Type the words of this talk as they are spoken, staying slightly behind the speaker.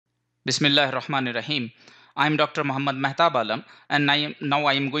Bismillahir Rahmanir Rahim. I am Dr. Muhammad Mehtab Alam, and now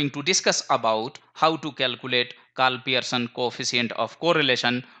I am going to discuss about how to calculate Karl-Pearson coefficient of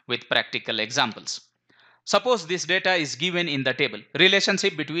correlation with practical examples. Suppose this data is given in the table,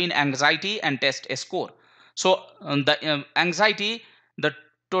 relationship between anxiety and test score. So the anxiety, the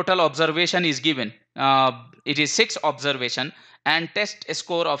total observation is given. It is 6 observation, and test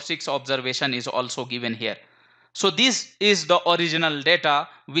score of 6 observation is also given here. So this is the original data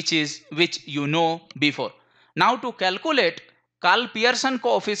which you know before. Now to calculate Karl-Pearson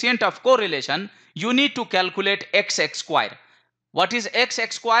coefficient of correlation, you need to calculate x square. What is x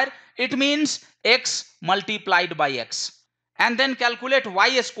square? It means x multiplied by x. And then calculate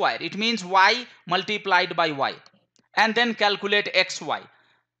y square. It means y multiplied by y. And then calculate xy.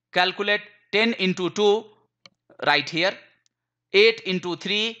 Calculate 10 into 2 right here. 8 into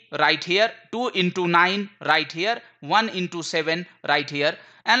 3 right here, 2 into 9 right here, 1 into 7 right here,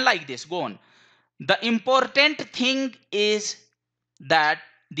 and like this, go on. The important thing is that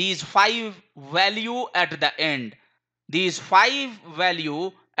these 5 value at the end, these 5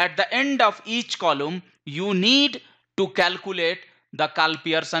 value at the end of each column, you need to calculate the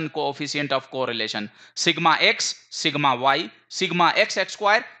Karl-Pearson coefficient of correlation. Sigma x, sigma y, sigma x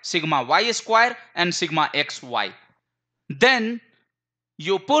square, sigma y square, and sigma xy. Then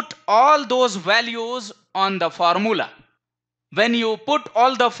you put all those values on the formula. When you put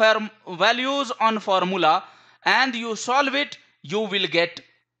all the values on formula and you solve it, you will get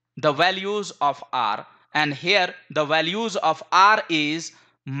the values of R. And here the values of R is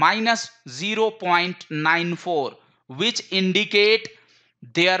minus 0.94, which indicate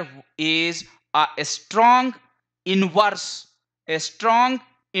there is a strong inverse, a strong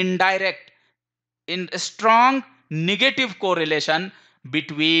indirect, a strong negative correlation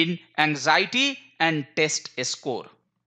between anxiety and test score.